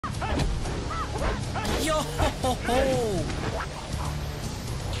Yo,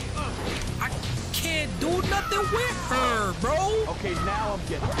 I can't do nothing with her, bro. Okay, now I'm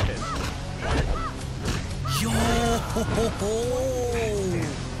getting pissed. Yo,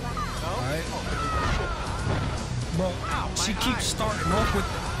 alright, bro. She keeps starting off with,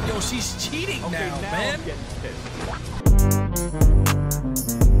 yo, she's cheating now, man. I'm getting pissed.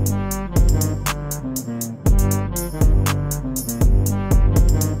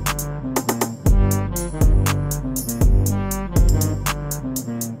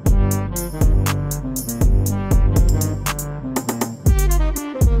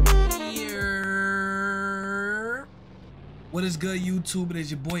 What is good, YouTube? It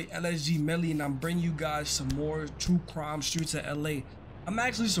is your boy LSG Melly, and I'm bringing you guys some more true crime streets of LA. I'm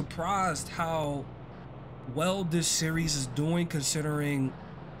actually surprised how well this series is doing, considering,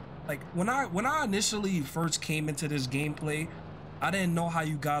 like, when I initially first came into this gameplay, I didn't know how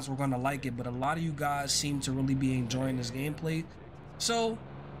you guys were gonna like it, but a lot of you guys seem to really be enjoying this gameplay. So,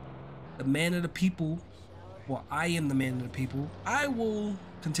 the man of the people, well, I am the man of the people. I will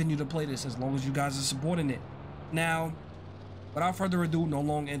continue to play this as long as you guys are supporting it. Now, without further ado, no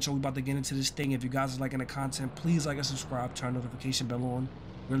long intro, we about to get into this thing. If you guys are liking the content, please like and subscribe, turn notification bell on.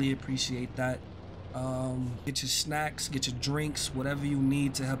 Really appreciate that. Get your snacks, get your drinks, whatever you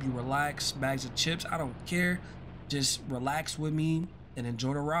need to help you relax. Bags of chips, I don't care. Just relax with me and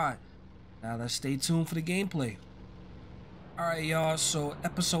enjoy the ride. Now let's stay tuned for the gameplay. Alright, y'all, so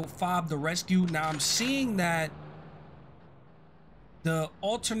episode 5, The Rescue. Now I'm seeing that the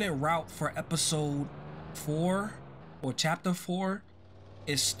alternate route for episode 4 or chapter 4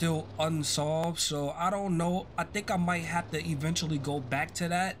 is still unsolved, so I don't know. I think I might have to eventually go back to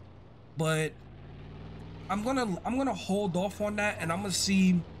that, but I'm gonna hold off on that, and I'm gonna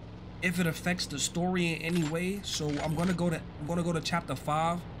see if it affects the story in any way. So I'm gonna go to chapter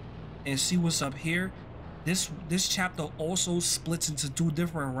 5 and see what's up here. This chapter also splits into 2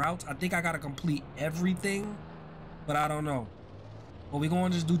 different routes. I think I gotta complete everything, but I don't know. But we're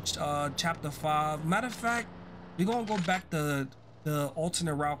gonna just do chapter 5. Matter of fact, we're gonna go back to the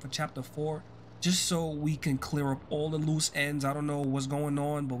alternate route for chapter 4, just so we can clear up all the loose ends. I don't know what's going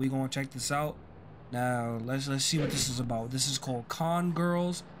on, but we're gonna check this out. Now let's see what this is about. This is called Con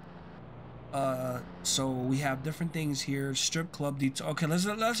Girls. So we have different things here. Strip club detail. Okay, let's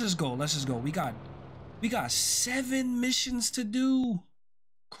just go. We got 7 missions to do.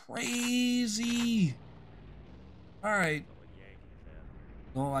 Crazy. All right.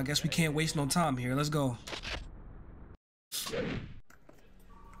 Well, I guess we can't waste no time here. Let's go.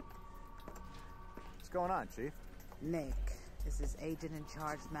 What's going on, Chief? Nick, this is Agent in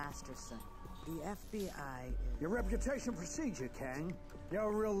Charge Masterson. The FBI is... Your reputation precedes you, Kang. You're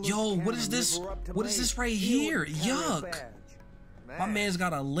a real Yo, what is this? What is this right here? Yuck. My man's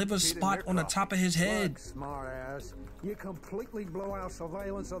got a liver spot on the top of his head. Smart ass. You completely blow out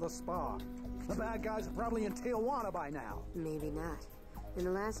surveillance of the spa. The bad guys are probably in Tijuana by now. Maybe not. In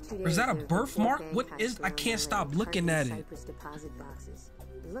the last 2 days, Or is that a birthmark? What is? I can't stop looking at it. Cypress deposit boxes.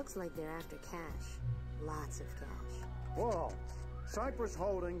 It looks like they're after cash. Lots of cash. Whoa. Cypress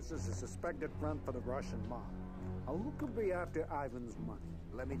Holdings is a suspected front for the Russian mob. Now, who could be after Ivan's money?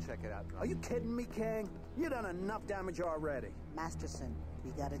 Let me check it out. Are you kidding me, Kang? You done enough damage already. Masterson,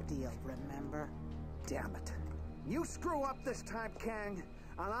 we got a deal, remember? Damn it. You screw up this time, Kang,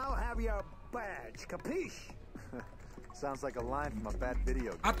 and I'll have your badge, capiche? Sounds like a line from a bad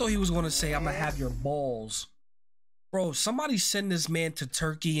video game. I thought he was gonna say, "I'm gonna have your balls." Bro, somebody send this man to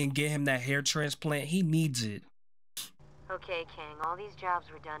Turkey and get him that hair transplant. He needs it. Okay, Kang, all these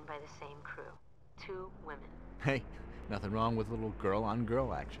jobs were done by the same crew. 2 women. Hey, nothing wrong with little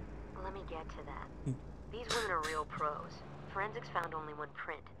girl-on-girl action. Well, let me get to that. These women are real pros. Forensics found only one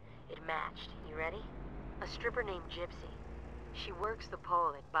print. It matched. You ready? A stripper named Gypsy. She works the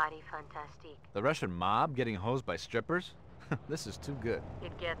pole at Body Fantastique. The Russian mob getting hosed by strippers? This is too good.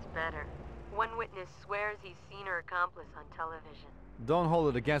 It gets better. One witness swears he's seen her accomplice on television. Don't hold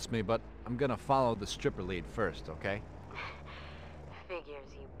it against me, but I'm gonna follow the stripper lead first, okay?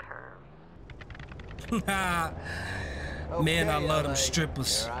 Figures, you perm. Man, I love them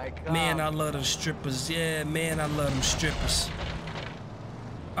strippers. Man, I love them strippers. Yeah, man, I love them strippers.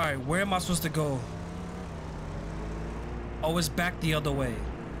 All right, where am I supposed to go? Oh, it's back the other way.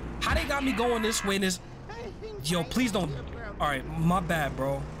 How they got me going this way? This, yo, please don't. All right, my bad,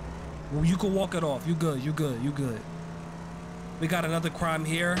 bro. Well, you can walk it off. You good? You good? You good? We got another crime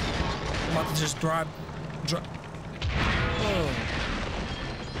here. I'm about to just drive. Oh.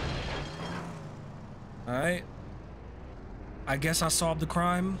 All right. I guess I solved the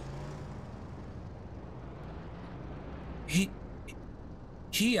crime.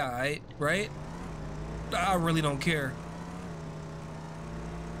 He alright, right? I really don't care.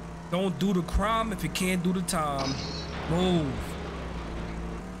 Don't do the crime if you can't do the time. Move.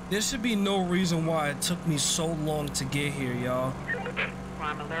 There should be no reason why it took me so long to get here, y'all.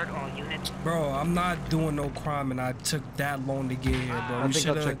 Crime alert, all units. Bro, I'm not doing no crime and I took that long to get here, bro. I think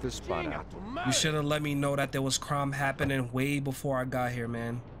I'll check this spot out. You should have let me know that there was crime happening way before I got here,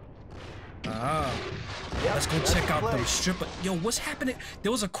 man. Let's go check out the stripper. Yo, what's happening?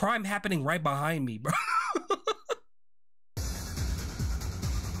 There was a crime happening right behind me, bro.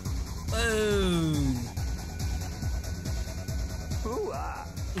 Oh. Ooh-ah.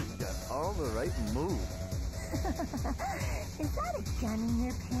 You got all the right moves. Is that a gun in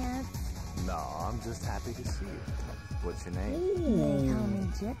your pants? No, I'm just happy to see you. What's your name? They call me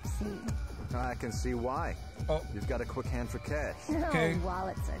Gypsy. I can see why. Oh. You've got a quick hand for cash. Okay. Oh,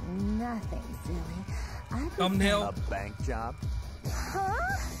 wallets are nothing, silly. Thumbnail. A bank job? Huh?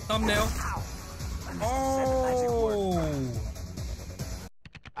 Thumbnail. Oh.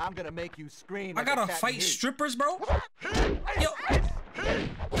 I'm gonna make you scream. I gotta fight strippers, bro. Yo.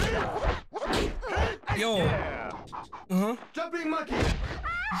 Yo. Jumping monkey.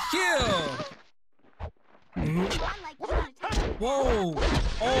 Yeah. Whoa.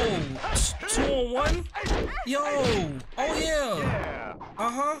 Oh. 2-on-1. Yo. Oh yeah.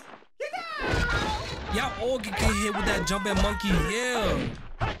 Y'all all get hit with that jumping monkey. Yeah.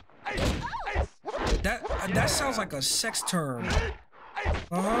 That sounds like a sex term.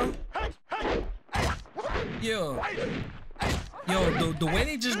 Yeah. Yo, the way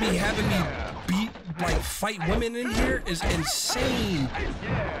they just be having me fight women in here is insane.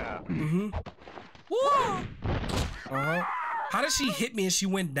 Whoa. How did she hit me and she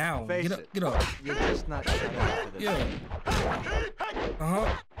went down? Get up, get up. You're just not shut up for this. Yeah.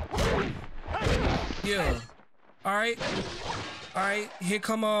 Yeah. All right. Here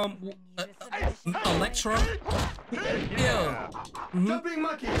come Electra. Yeah. Jumping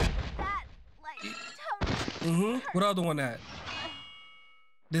monkey. What other one at?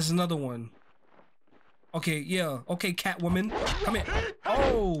 There's another one. Okay, yeah. Okay, Catwoman. Come here.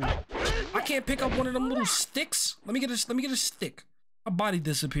 Oh, I can't pick up one of them little sticks. Let me get a stick. My body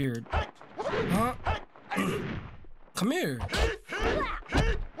disappeared. Huh? Come here.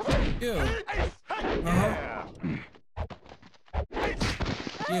 Yeah.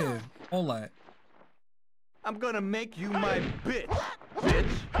 Yeah. All that. I'm gonna make you my bitch.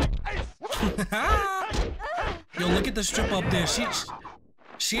 Yo, look at the strip up there.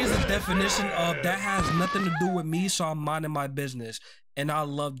 She is the definition of that has nothing to do with me, so I'm minding my business. And I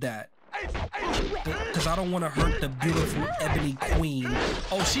love that. Because I don't want to hurt the beautiful ebony queen.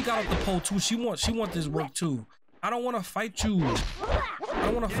 Oh, she got up the pole too. She wants this work too. I don't want to fight you. I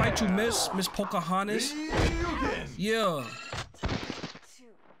don't want to fight you, Miss Pocahontas. Yeah.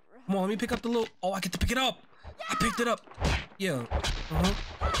 Come on, let me pick up the little... Oh, I get to pick it up. I picked it up. Yeah.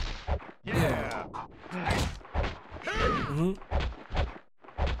 Yeah.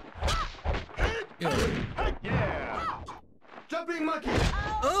 Yeah. Jumping monkey.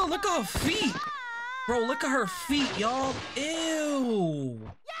 Oh, look at her feet. Bro, look at her feet, y'all. Ew.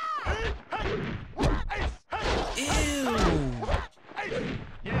 Ew.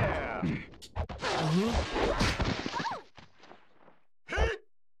 Yeah.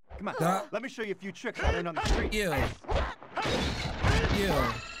 Come on, let me show you a few tricks I learned on the street. Yeah.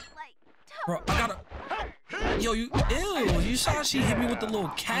 Yeah. Bro, I gotta... Yo, you... Ew, you saw how she hit me with the little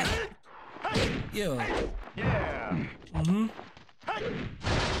cat? Yeah. Yeah.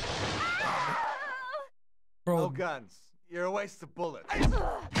 Bro. No guns. You're a waste of bullets.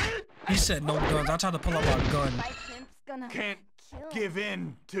 He said no guns. I tried to pull out my gun. Can't give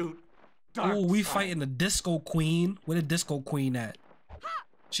in to dark Ooh, we side. fighting the disco queen. Where the disco queen at?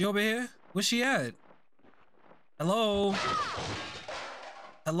 She over here? Where's she at? Hello?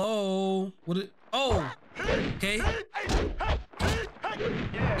 Hello? What it? Oh! Okay.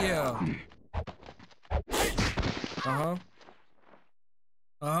 Yeah.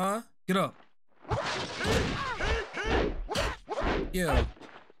 Get up. Yeah.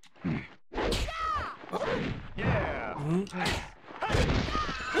 Yeah.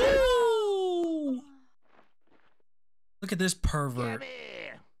 Woo! Look at this pervert.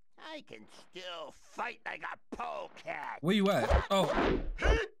 I can still fight like a polecat. Where you at? Oh.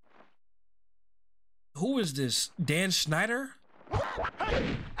 Who is this? Dan Schneider?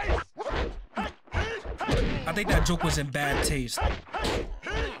 I think that joke was in bad taste.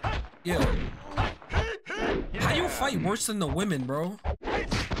 Yeah. How you fight worse than the women, bro?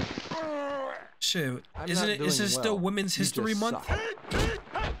 Shit. Is it still Women's History Month?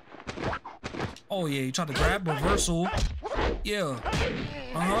 Oh yeah, you tried to grab reversal. Yeah.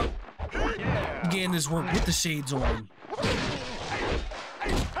 Uh-huh. Getting this work with the shades on.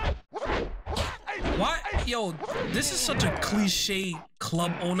 Why? Yo, this is such a cliche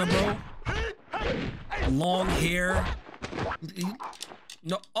club owner, bro. Long hair.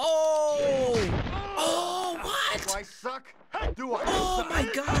 No. Oh! Oh, what? Do I suck? Do I Oh suck? my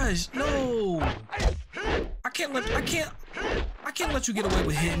gosh, no. I can't let you get away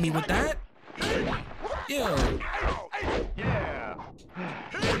with hitting me with that. Yeah. Yeah.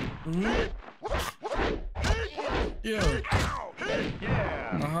 Mm-hmm. Yeah.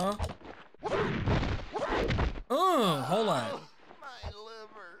 Yeah. Uh-huh. Hold on.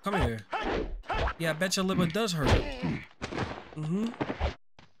 Come here. Yeah, I bet your liver does hurt. Mm-hmm.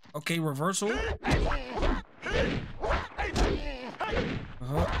 Okay, reversal.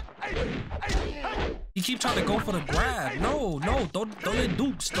 Uh-huh. You keep trying to go for the grab. No, throw your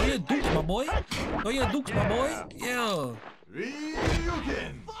dukes. Throw your dukes, my boy. Throw your dukes, my boy. Yeah.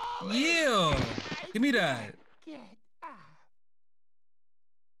 Yeah. Give me that.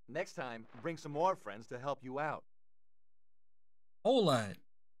 Next time, bring some more friends to help you out. Hold on.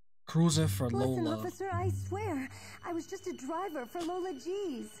 Cruising for Listen, Lola. officer, I swear, I was just a driver for Lola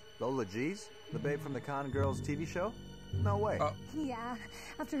G's. Lola G's? The babe from the Con Girls TV show? No way. Yeah,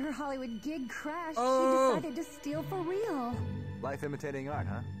 after her Hollywood gig crashed, Oh. she decided to steal for real. Life imitating art,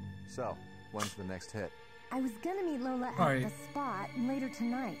 huh? So, when's the next hit? I was gonna meet Lola at Alright. the spot later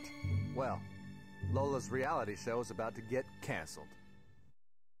tonight. Well, Lola's reality show is about to get canceled.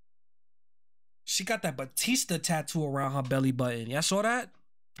 She got that Batista tattoo around her belly button. Y'all saw that?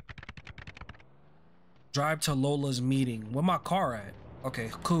 Drive to Lola's meeting. Where my car at?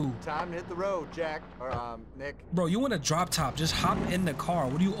 Okay, cool. Time to hit the road, Jack. Or, Nick. Bro, you in a drop top. Just hop in the car.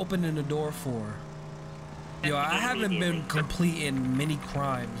 What are you opening the door for? Yo, I haven't been completing many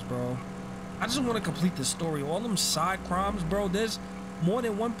crimes, bro. I just want to complete the story. All them side crimes, bro. There's more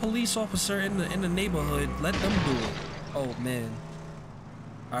than one police officer in the neighborhood. Let them do it. Oh, man.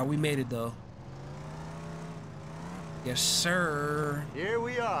 All right, we made it, though. Yes, sir. Here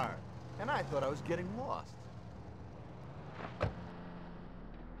we are. And I thought I was getting lost.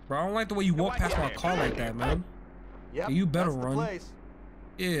 Bro, I don't like the way you walk past my car like that, man. Yep, Yeah, you better that's the run. place.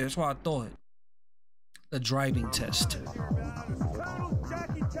 Yeah, that's what I thought. The driving test.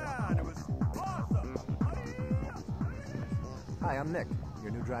 Hi, I'm Nick,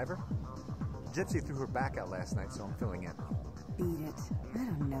 your new driver. Gypsy threw her back out last night, so I'm filling in. Beat it. I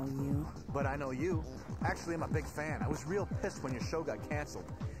don't know you. But I know you. Actually, I'm a big fan. I was real pissed when your show got canceled.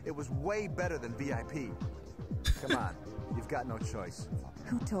 It was way better than VIP. Come on, you've got no choice.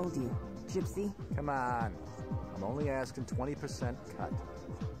 Who told you? Gypsy? Come on. I'm only asking 20% cut.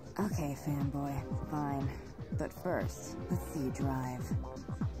 Okay, fanboy. Fine. But first, let's see you drive.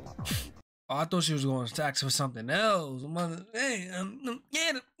 Oh, I thought she was going to ask for something else. Hey,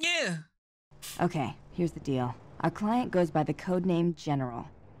 yeah. Okay, here's the deal. Our client goes by the codename General.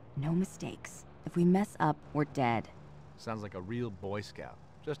 No mistakes. If we mess up, we're dead. Sounds like a real Boy Scout.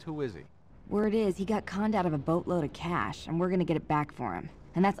 Just who is he? Word is, he got conned out of a boatload of cash, and we're gonna get it back for him.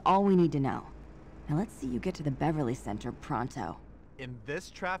 And that's all we need to know. Now let's see you get to the Beverly Center pronto. In this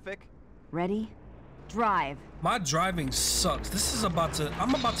traffic? Ready? Drive. My driving sucks. I'm about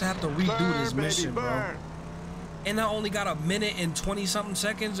to have to redo this mission, bro. And I only got a minute and 20 something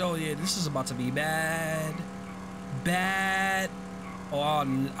seconds. Oh yeah, this is about to be bad. Bad. Oh, I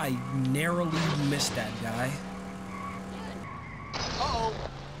narrowly missed that guy. Uh-oh.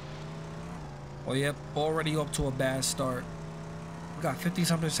 Oh yep, already up to a bad start. We got 50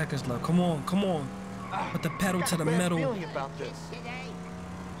 something seconds left. Come on. Put the pedal to the metal. Feeling about this.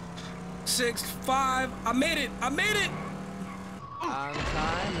 6, 5. I made it. On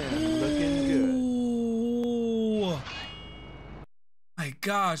time and looking good. Ooh. My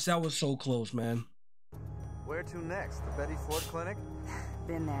gosh, that was so close, man. Where to next? The Betty Ford Clinic?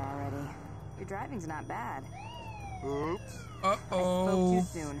 Been there already. Your driving's not bad. Oops. Spoke Uh-oh. too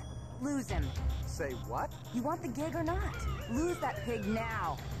soon. Lose him. Say what? You want the gig or not? Lose that pig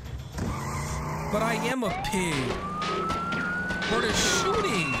now. But I am a pig. Bro, they're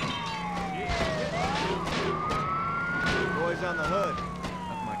shooting. Boys on the hood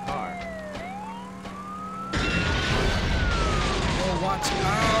of my car. Oh, watch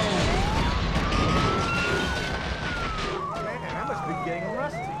out. Man, I must be getting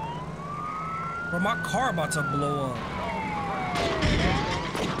rusty. Bro, my car about to blow up.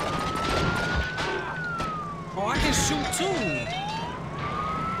 Oh, I can shoot too.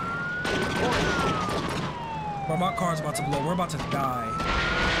 Bro, my car's about to blow. We're about to die.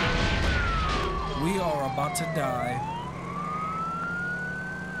 We are about to die.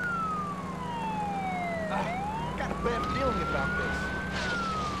 I got a bad feeling About this.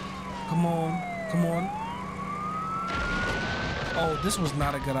 Come on, come on. Oh, this was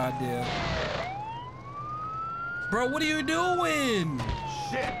not a good idea. Bro, what are you doing?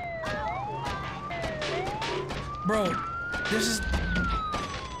 Shit. Bro, this is...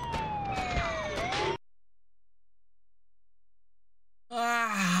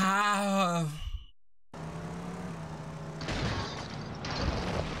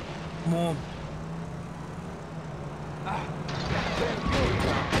 Come on.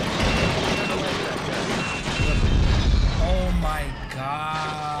 Oh my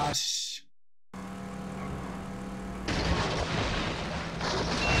gosh.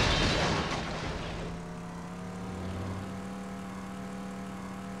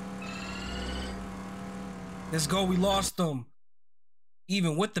 Let's go, we lost them.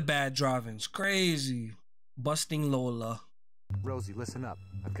 Even with the bad driving, it's crazy. Busting Lola. Rosie, listen up.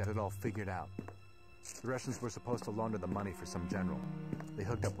 I've got it all figured out. The Russians were supposed to launder the money for some general. They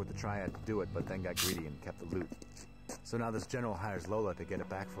hooked up with the Triad to do it, but then got greedy and kept the loot. So now this general hires Lola to get it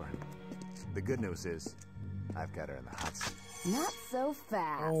back for him. The good news is, I've got her in the hot seat. Not so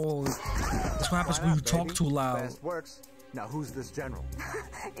fast. Oh, that's what happens when you talk too loud. Fast works. Now who's this general?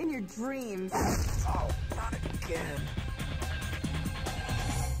 In your dreams. Oh, not again.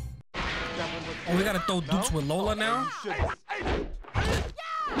 Oh, we gotta throw dukes with Lola now?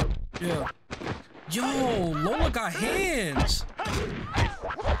 Yeah. Yo, Lola got hands.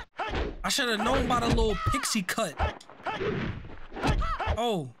 I should have known about a little pixie cut.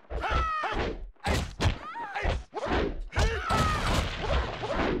 Oh.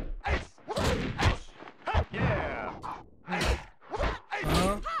 Yeah.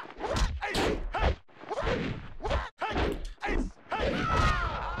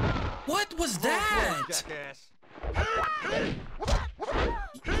 What was that? Jackass.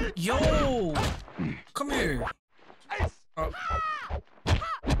 Yo, come here.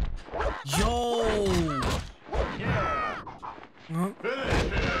 Yo.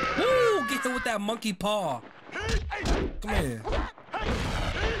 Woo, get hit with that monkey paw. Come here.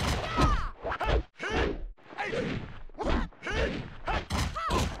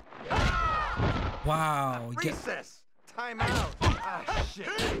 Wow. Recess. Time out. Ah, shit.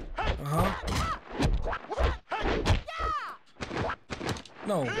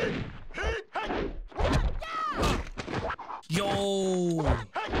 No. Yo.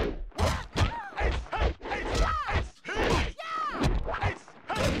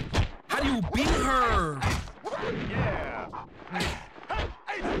 How do you beat her? Yeah.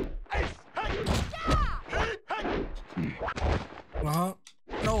 No.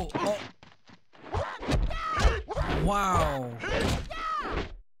 Oh. Wow.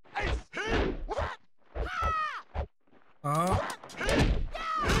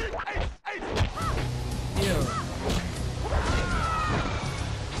 Yeah.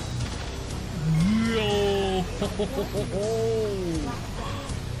 Yo.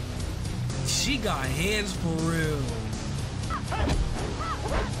 She got hands for real.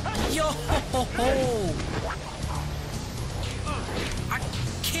 Yo. I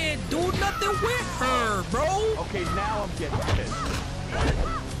can't do nothing with her, bro. Okay, now I'm getting pissed.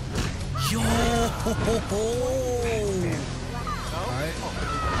 Yo. Alright.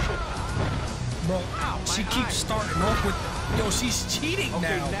 Bro, she keeps starting off with... Yo, she's cheating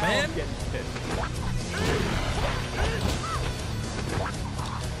now, man. I'm getting pissed.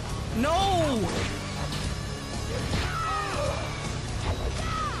 No!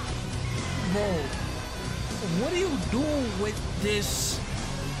 Bro, what are you doing with this?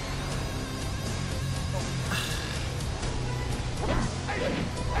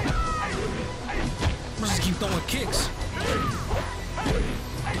 I'm just keep throwing kicks.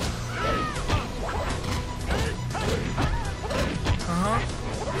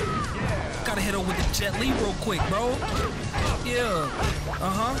 Gotta hit her with the Jet Li real quick, bro. Yeah.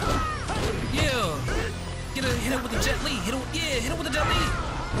 Yeah. Hit her with the Jet Li. Hit her with the Jet Li.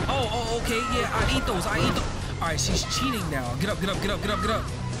 Oh, okay. Yeah, I eat those. All right, she's cheating now. Get up.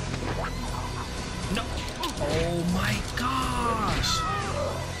 No. Oh my gosh.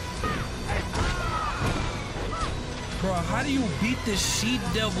 Bro, how do you beat this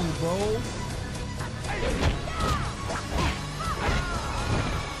she-devil, bro?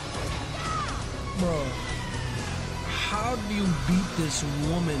 Bro, how do you beat this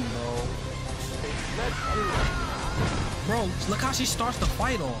woman, bro? Bro, look how she starts the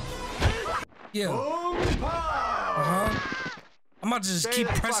fight off. Yeah. I'm about to just keep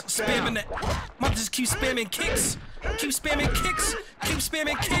spamming that. I'm about to just keep spamming kicks. Keep spamming kicks. Keep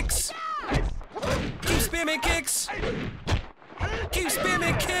spamming kicks. Keep spamming kicks. Keep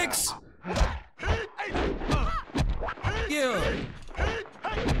spamming kicks. Yeah.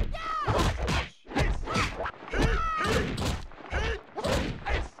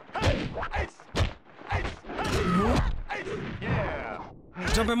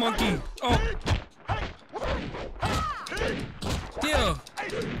 Jumping monkey. Oh. Yeah.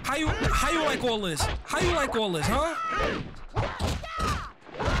 How you like all this? How you like all this, huh?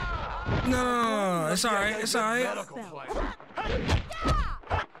 No. It's alright. It's alright.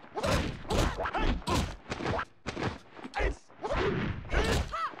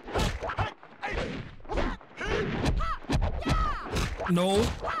 No.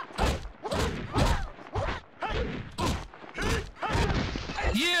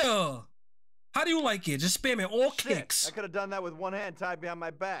 Yeah. How do you like it? Just spam it all kicks. I could have done that with one hand tied behind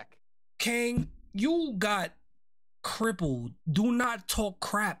my back. Kang, you got crippled. Do not talk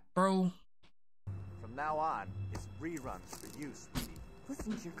crap, bro. From now on, it's reruns for you, sweetie.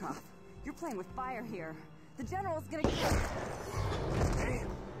 Listen, Jerkoff. You're playing with fire here. The General's gonna kill. Damn.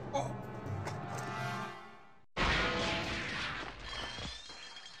 Oh.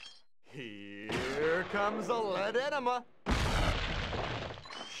 Here comes a lead enema.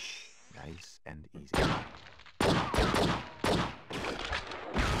 Nice and easy.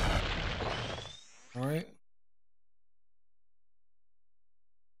 All right.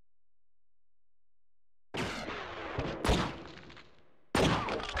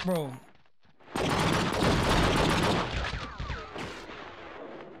 Bro.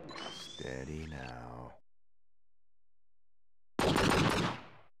 Steady now.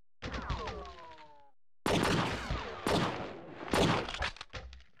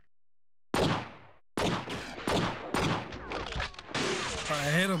 I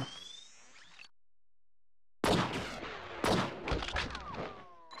hit him.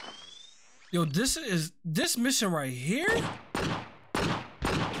 Yo, this mission right here?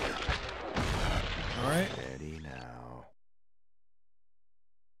 All right. Steady now.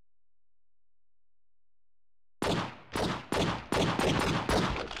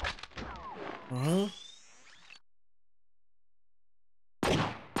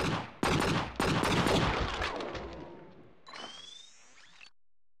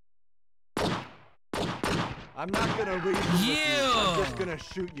 I'm not gonna read you. Yeah. I'm just gonna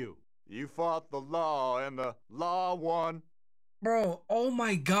shoot you. You fought the law and the law won. Bro, oh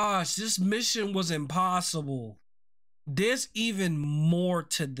my gosh, this mission was impossible. There's even more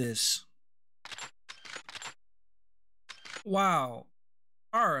to this. Wow.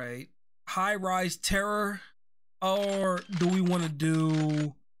 All right. High-rise terror, or do we want to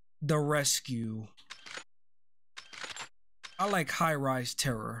do the rescue? I like high-rise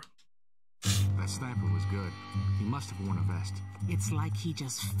terror. That sniper was good. He must have worn a vest. It's like he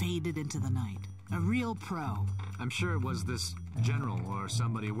just faded into the night. A real pro. I'm sure it was this general or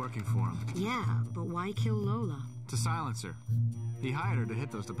somebody working for him. Yeah, but why kill Lola? To silence her. He hired her to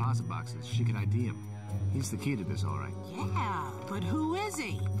hit those deposit boxes. She can ID him. He's the key to this, all right. Yeah, but who is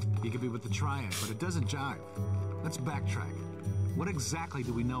he? He could be with the Triad, but it doesn't jive. Let's backtrack. What exactly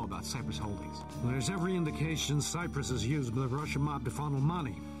do we know about Cyprus Holdings? There's every indication Cyprus is used by the Russian mob to funnel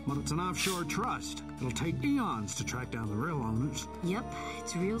money, but it's an offshore trust. It'll take eons to track down the real owners. Yep,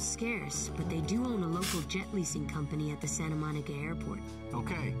 it's real scarce, but they do own a local jet leasing company at the Santa Monica airport.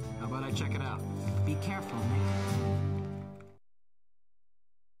 Okay, how about I check it out? Be careful, Nick.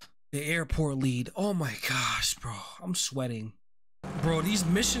 The airport lead. Oh my gosh, bro. I'm sweating. Bro, these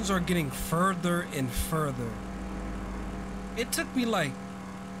missions are getting further and further. It took me like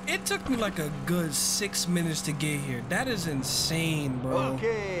a good 6 minutes to get here. That is insane, bro.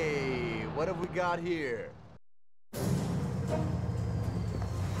 Okay, what have we got here?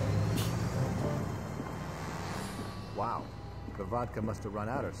 Wow, the vodka must have run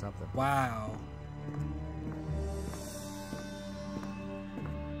out or something. Wow.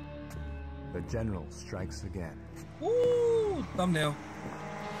 The general strikes again. Woo! Thumbnail.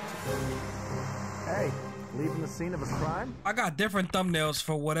 Hey, leaving the scene of a crime? I got different thumbnails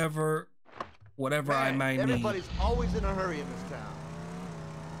for whatever I might need. Everybody's always in a hurry in this town.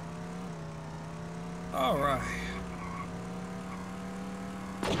 All right.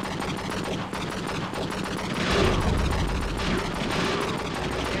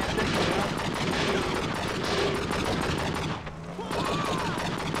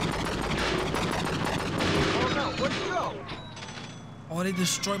 Oh, they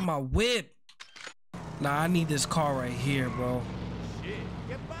destroyed my whip. Nah, I need this car right here, bro. Shit,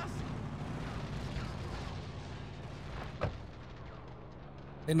 get bossy.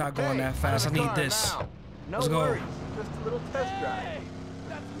 They're not going that fast. I need this. Now. No Let's go. worries. Just a little test drive. Hey,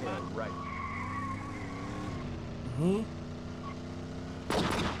 that's right.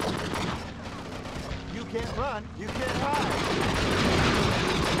 You can't run, you can't hide.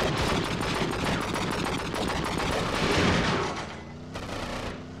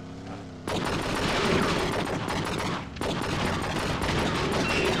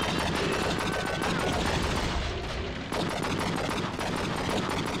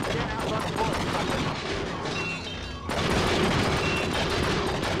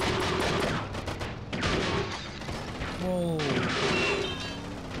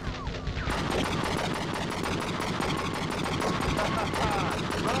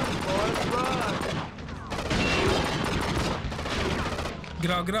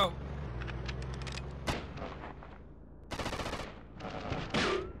 Get out.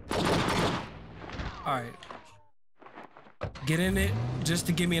 Alright. Get in it just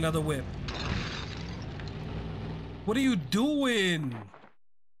to give me another whip. What are you doing?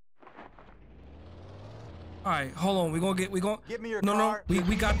 Alright, hold on. Give me your No, car.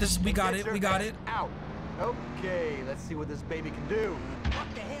 we got this. We got it. Out. Okay, let's see what this baby can do.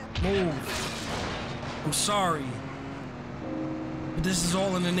 What the hell? Move. I'm sorry. But this is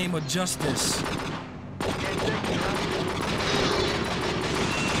all in the name of justice.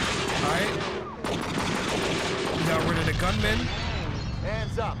 Alright. We got rid of the gunman.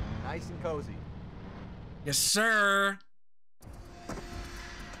 Hands up. Nice and cozy. Yes, sir.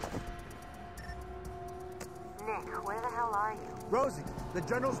 Nick, where the hell are you? Rosie, the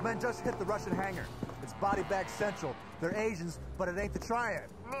General's men just hit the Russian hangar. It's body bag central. They're Asians, but it ain't the Triad.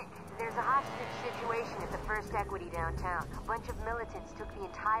 Nick, there's a hostage situation at the First Equity downtown. A bunch of militants took the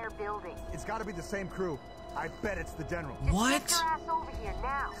entire building. It's gotta be the same crew. I bet it's the General. What? Get your ass over here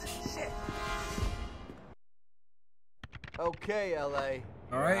now. Shit. Okay, LA.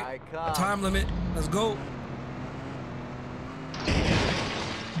 All right. Here I come. Time limit. Let's go.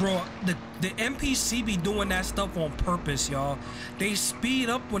 Bro, the NPC be doing that stuff on purpose, y'all. They speed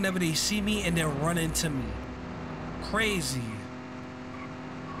up whenever they see me and then run into me. Crazy.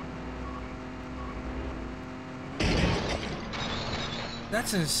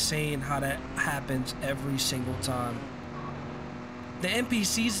 That's insane how that happens every single time. The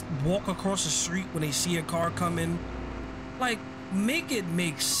NPCs walk across the street when they see a car coming. Like, make it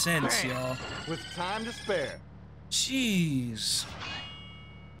make sense, y'all. With time to spare. Jeez.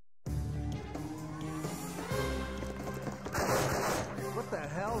 What the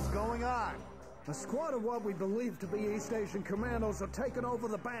hell's going on? A squad of what we believe to be East Asian commandos have taken over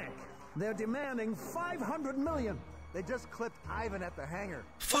the bank. They're demanding $500 million. They just clipped Ivan at the hangar.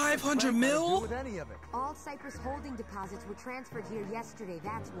 500 mil? With any of it. All Cypress holding deposits were transferred here yesterday,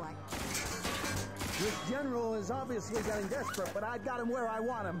 that's what. This general is obviously getting desperate, but I got him where I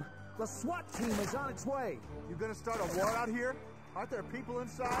want him. The SWAT team is on its way. You gonna start a war out here? Aren't there people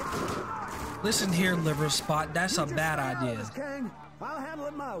inside? Listen here, liver spot. That's a bad idea. Kang, I'll handle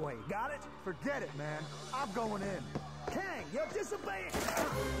it my way. Got it? Forget it, man. I'm going in. Kang, you're disobeying.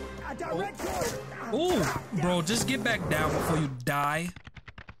 I direct you. Ooh, bro, just get back down before you die.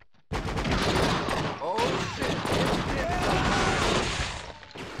 Oh shit!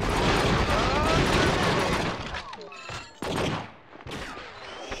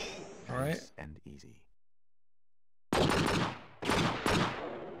 All right. And easy.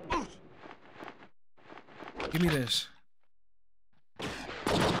 Give me this.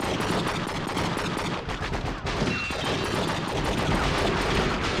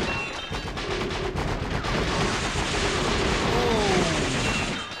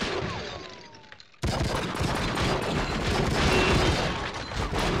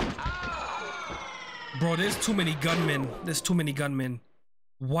 Bro, there's too many gunmen. There's too many gunmen.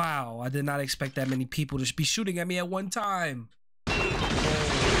 Wow, I did not expect that many people to be shooting at me at one time.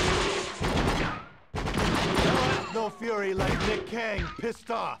 No fury like Nick Kang,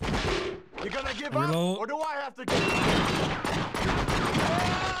 pissed off. You gonna give up, Reload. or do I have to give up?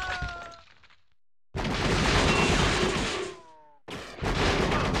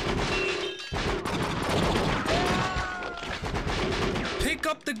 Pick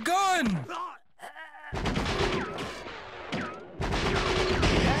up the gun!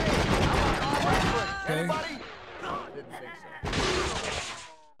 Okay. Anybody? Didn't think so.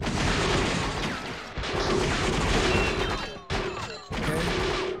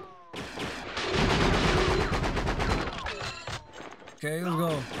 Okay, let's go.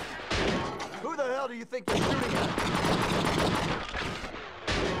 Who the hell do you think you're shooting at?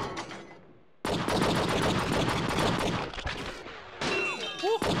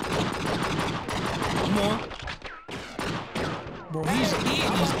 Woo. Come on. Bro, he's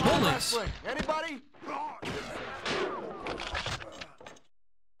eating these bullets. Anybody?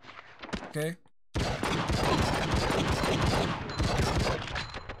 Okay.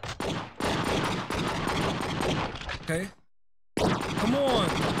 Okay. Come on.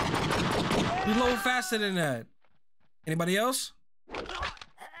 Reload faster than that. Anybody else?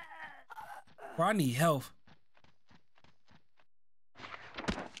 Bro, I need health.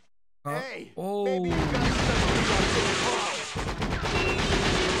 Hey, oh. Maybe you guys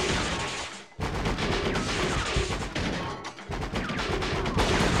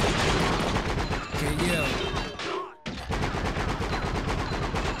okay, yeah.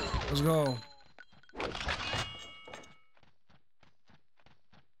 Let's go.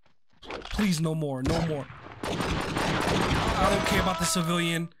 Please, no more. No more. I don't care about the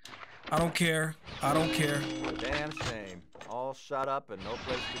civilian. I don't care. I don't care. Damn shame. All shot up and no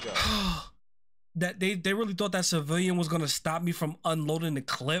place to go. That they really thought that civilian was gonna stop me from unloading the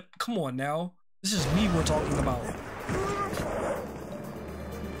clip? Come on now. This is me we're talking about.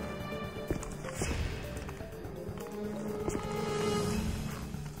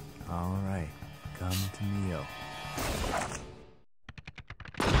 All right, come to Neo.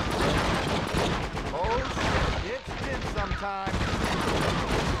 Oh shit, it's been some time.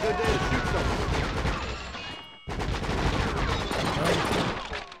 It's a good day to shoot someone.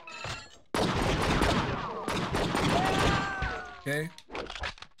 Okay.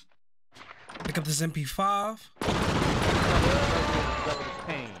 Pick up this MP5.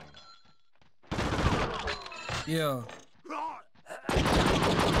 Yeah.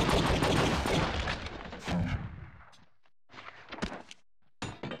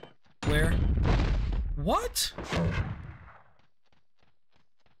 Where? What?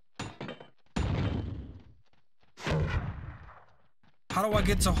 How do I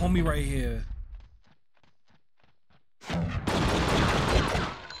get to homie right here?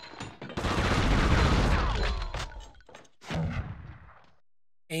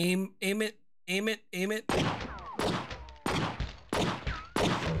 Aim it.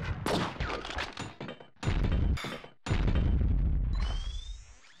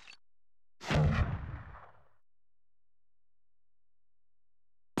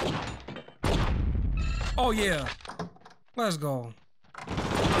 Oh yeah. Let's go.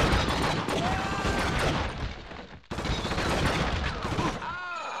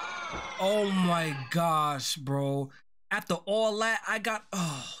 Oh my gosh, bro. After all that, I got...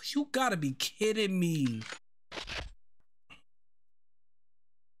 Oh, you gotta be kidding me.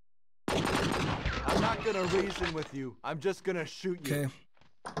 I'm not gonna reason with you. I'm just gonna shoot you. Okay.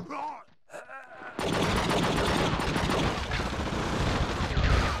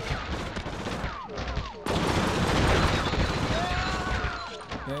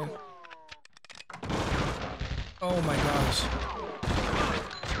 Okay. Oh my gosh.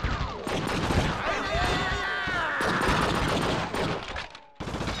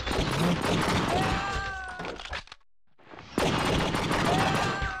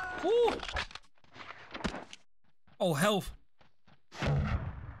 Woo. Oh, health.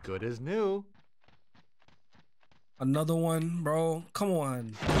 Good as new. Another one, bro. Come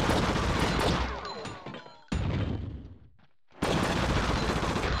on.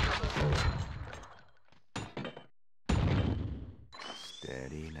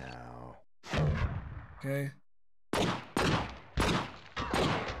 Steady now. Okay.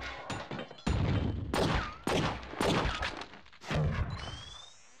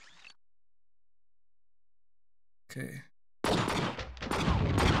 Okay.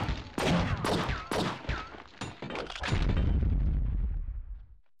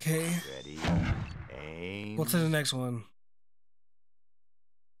 Okay. Ready. Aim. Go to the next one.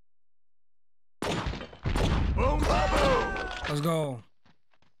 Boom, ba, boom. Let's go.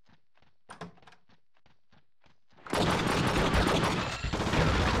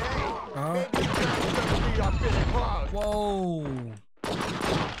 Whoa.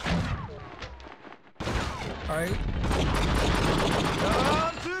 All right.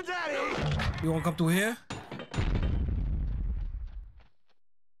 Come to daddy. You want to come through here?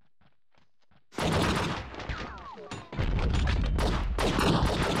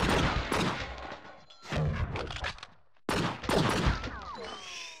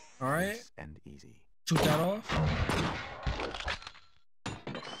 All right. And easy. Shoot that off.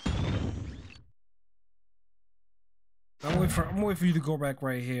 I'm waiting for you to go back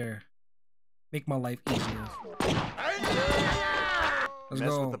right here. Make my life easier. Let's Mess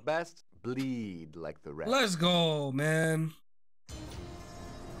go. with the best, bleed like the rest. Let's go, man.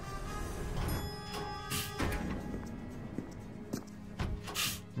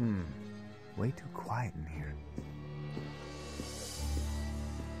 Way too quiet in here.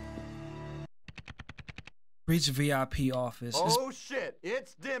 Reach VIP office. Oh shit,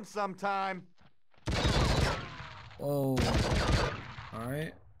 it's dim sum time. Oh.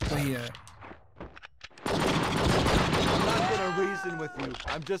 Alright. Where he at? gonna reason with you.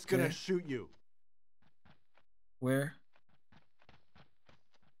 I'm just gonna shoot you. Where?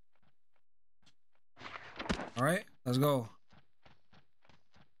 All right, let's go.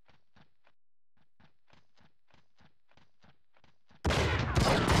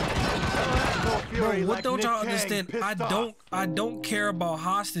 Bro, what don't y'all understand? I don't care about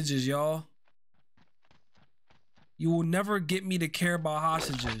hostages, y'all. You will never get me to care about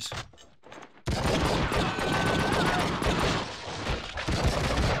hostages.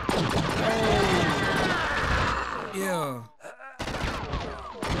 Oh. Yeah.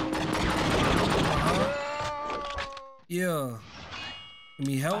 Yeah. Give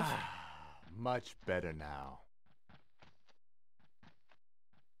me health. Much better now.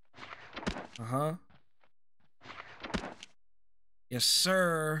 Uh-huh. Yes,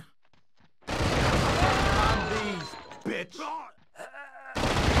 sir. These, bitch.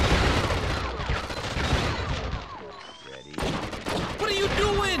 Ready? What are you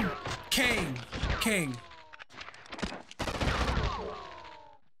doing? Kang. Kang.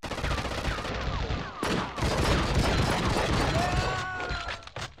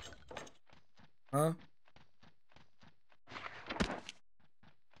 Huh?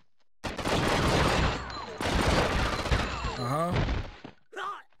 Uh-huh.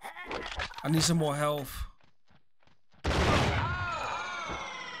 I need some more health.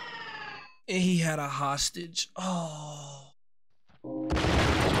 And he had a hostage. Oh.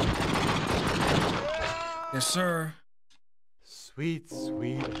 Yes, sir. Sweet,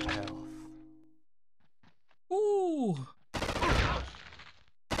 sweet health. Ooh.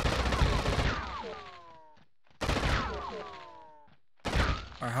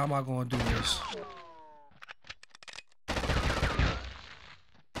 All right, how am I going to do this?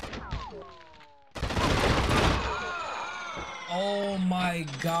 Oh my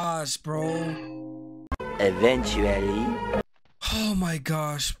gosh, bro. Eventually. Oh my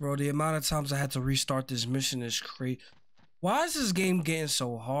gosh, bro. The amount of times I had to restart this mission is crazy. Why is this game getting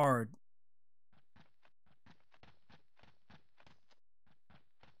so hard?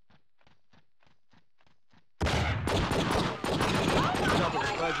 Double the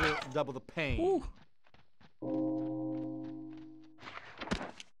pleasure, double the pain. Ooh.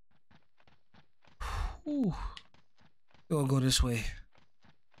 Ooh. We're gonna go this way.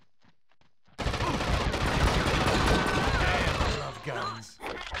 Damn, I love guns.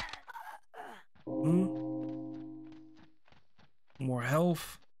 More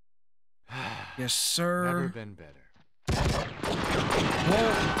health. Yes, sir. Never been better.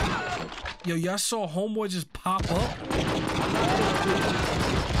 Whoa. Yo, y'all saw Homeboy just pop up?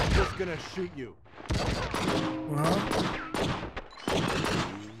 I'm just gonna shoot you.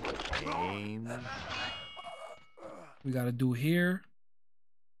 Aim. We gotta do here.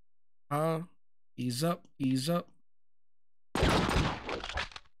 Ease up, ease up.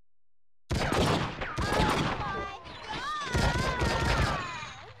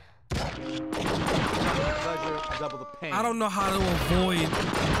 Double the pain. I don't know how to avoid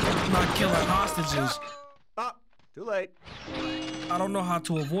not killing hostages. Ah, too late. I don't know how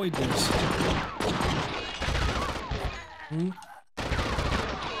to avoid this.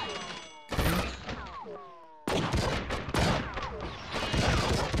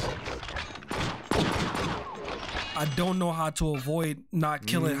 I don't know how to avoid not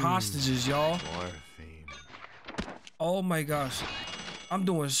killing hostages, y'all. Morphine. Oh my gosh. I'm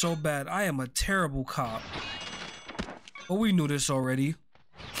doing so bad. I am a terrible cop. But we knew this already.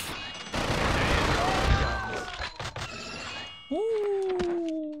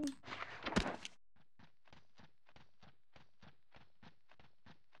 Ooh.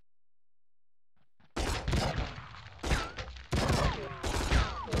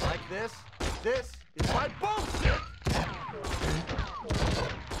 Like this? This is my bullshit!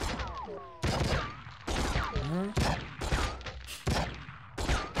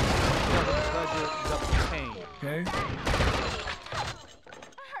 Okay.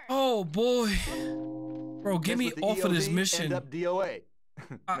 Oh boy. Bro, get me off of this mission. End up DOA.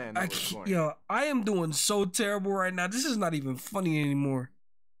 Man, I am doing so terrible right now. This is not even funny anymore.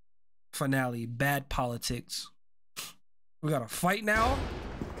 Finale, bad politics. We got a fight now?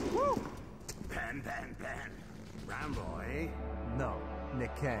 Woo! Pan. Rambo, eh? No,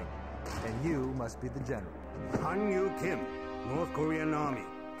 Nick Kang. And you must be the general. Han Yu Kim, North Korean Army.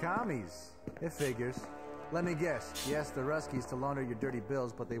 Commies. It figures. Let me guess. You asked the Ruskies to launder your dirty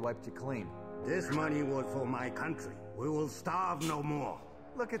bills, but they wiped you clean. This money was for my country. We will starve no more.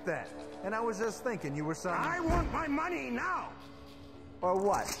 Look at that. And I was just thinking you were some... I want my money now! Or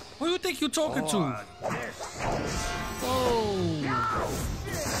what? Who do you think you're talking to? This. Whoa.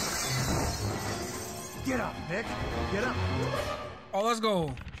 Get up, Nick. Get up. Oh, let's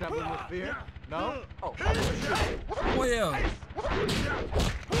go. Trembling with fear? No? Oh, Oh, yeah.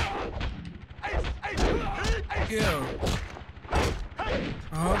 Yeah.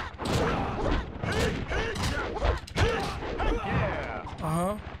 Uh-huh. Yeah.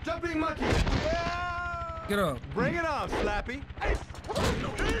 Uh-huh. Jumping monkey. Yeah. Get up. Bring it on, Slappy.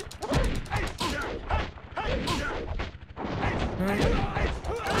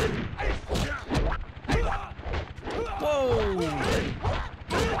 Whoa.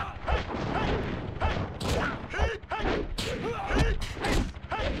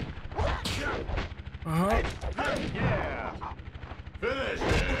 Uh-huh. Yeah. Finish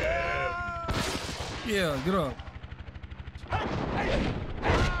him. Yeah, get up.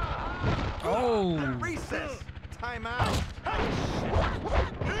 Oh. Recess. Time out.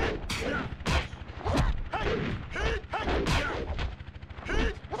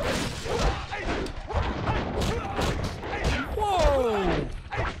 Whoa.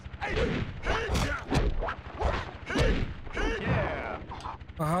 Yeah.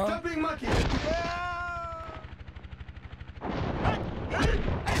 Uh-huh. Jumping monkey.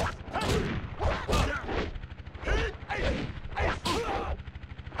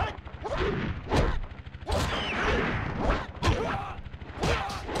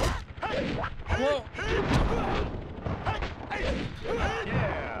 Whoa.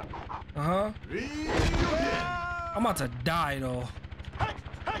 Yeah. Uh-huh. I'm about to die though.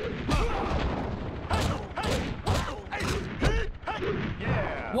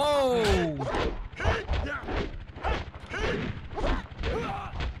 Yeah. Whoa.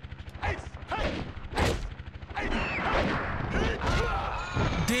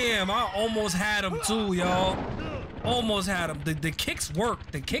 Damn, I almost had him too, y'all. Almost had him. The kicks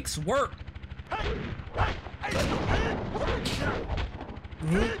work. The kicks work.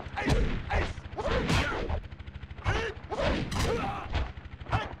 Yeah.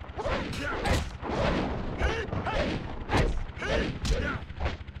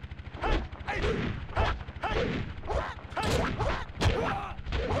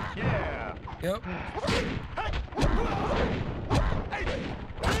 Yep.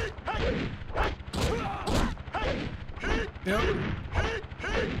 Yep.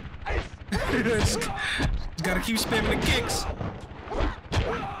 just gotta keep spamming the kicks.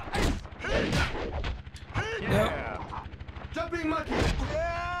 Yep. Jumping monkey.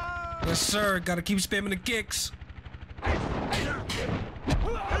 Yeah. Yes, sir. Gotta keep spamming the kicks.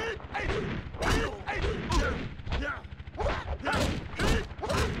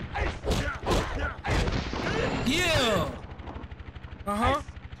 Yeah. Uh-huh.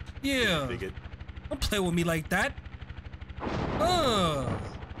 Yeah. Don't play with me like that.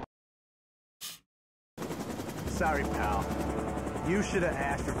 Sorry, pal. You should have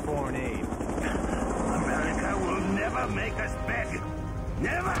asked for foreign aid. America will never make us beg.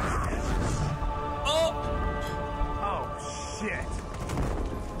 Never! Oh! Oh, shit.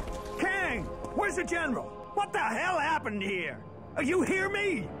 Kang! Where's the general? What the hell happened here? You hear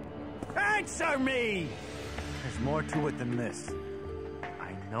me? Answer me! There's more to it than this.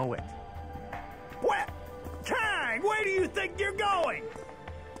 I know it. What? Kang, where do you think you're going?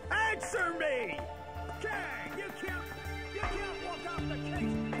 Answer me! Kang, you can't walk off the case.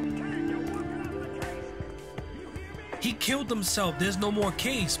 Kang, you're walking off the case. You hear me? He killed himself. There's no more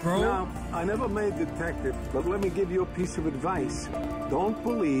case, bro. Now, I never made detective, but let me give you a piece of advice. Don't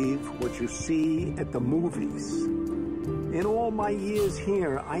believe what you see at the movies. In all my years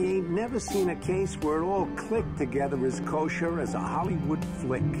here, I ain't never seen a case where it all clicked together as kosher as a Hollywood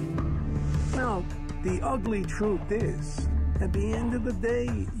flick. Now, the ugly truth is, at the end of the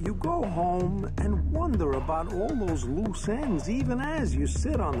day, you go home and wonder about all those loose ends, even as you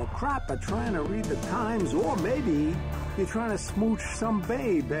sit on the crapper trying to read the Times, or maybe you're trying to smooch some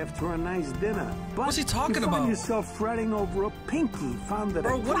babe after a nice dinner. But what's he talking you about? find yourself fretting over a pinky found at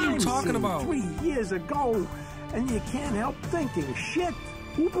Bro, a what are you crime talking scene about? 3 years ago, and you can't help thinking, shit,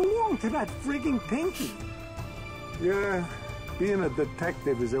 who belonged to that frigging pinky? Yeah, being a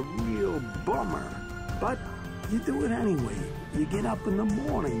detective is a real bummer, but you do it anyway. You get up in the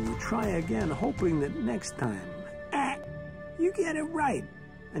morning, you try again, hoping that next time, you get it right.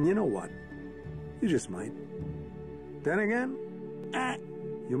 And you know what? You just might. Then again,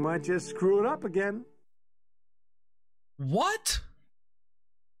 you might just screw it up again. What?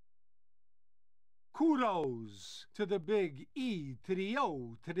 Kudos to the big E to the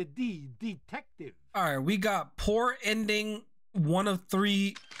O to the D detective. All right, we got poor ending, 1 of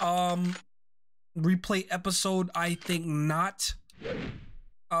 3 replay episode. I think not.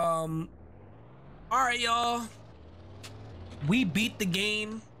 All right, y'all. We beat the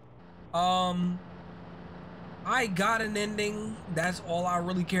game. I got an ending. That's all I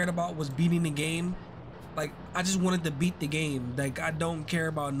really cared about, was beating the game. Like, I just wanted to beat the game. Like, I don't care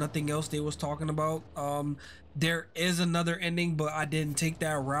about nothing else they was talking about. There is another ending, but I didn't take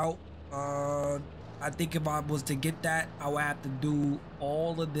that route. I think if I was to get that, I would have to do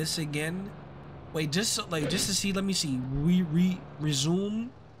all of this again. Wait, just to see. Let me see. Resume.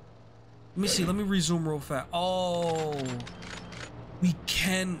 Let me see. Let me resume real fast. Oh, we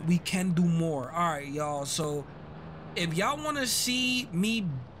can do more. All right, y'all. So if y'all want to see me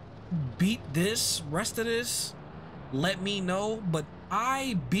beat this rest of this, let me know. But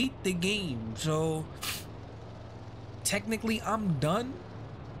I beat the game, so technically I'm done.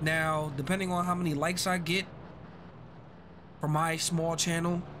 Now, depending on how many likes I get for my small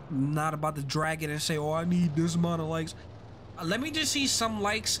channel, I'm not about to drag it and say, oh, I need this amount of likes. Let me just see some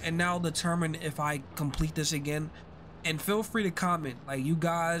likes and now determine if I complete this again. And feel free to comment. Like, you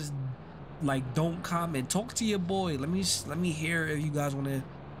guys, like, don't comment. Talk to your boy. Let me hear if you guys want to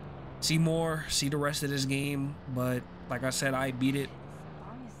see more, see the rest of this game. But like I said, I beat it.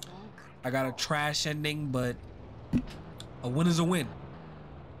 I got a trash ending, but a win is a win.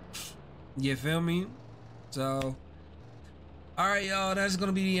 You feel me? So, alright, y'all, that's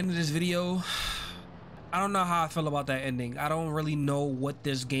gonna be the end of this video. I don't know how I feel about that ending. I don't really know what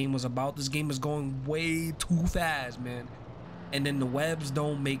this game was about. This game is going way too fast, man. And then the webs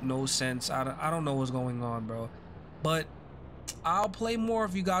don't make no sense. I don't know what's going on, bro. But I'll play more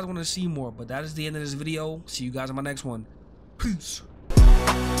if you guys want to see more. But that is the end of this video. See you guys in my next one. Peace.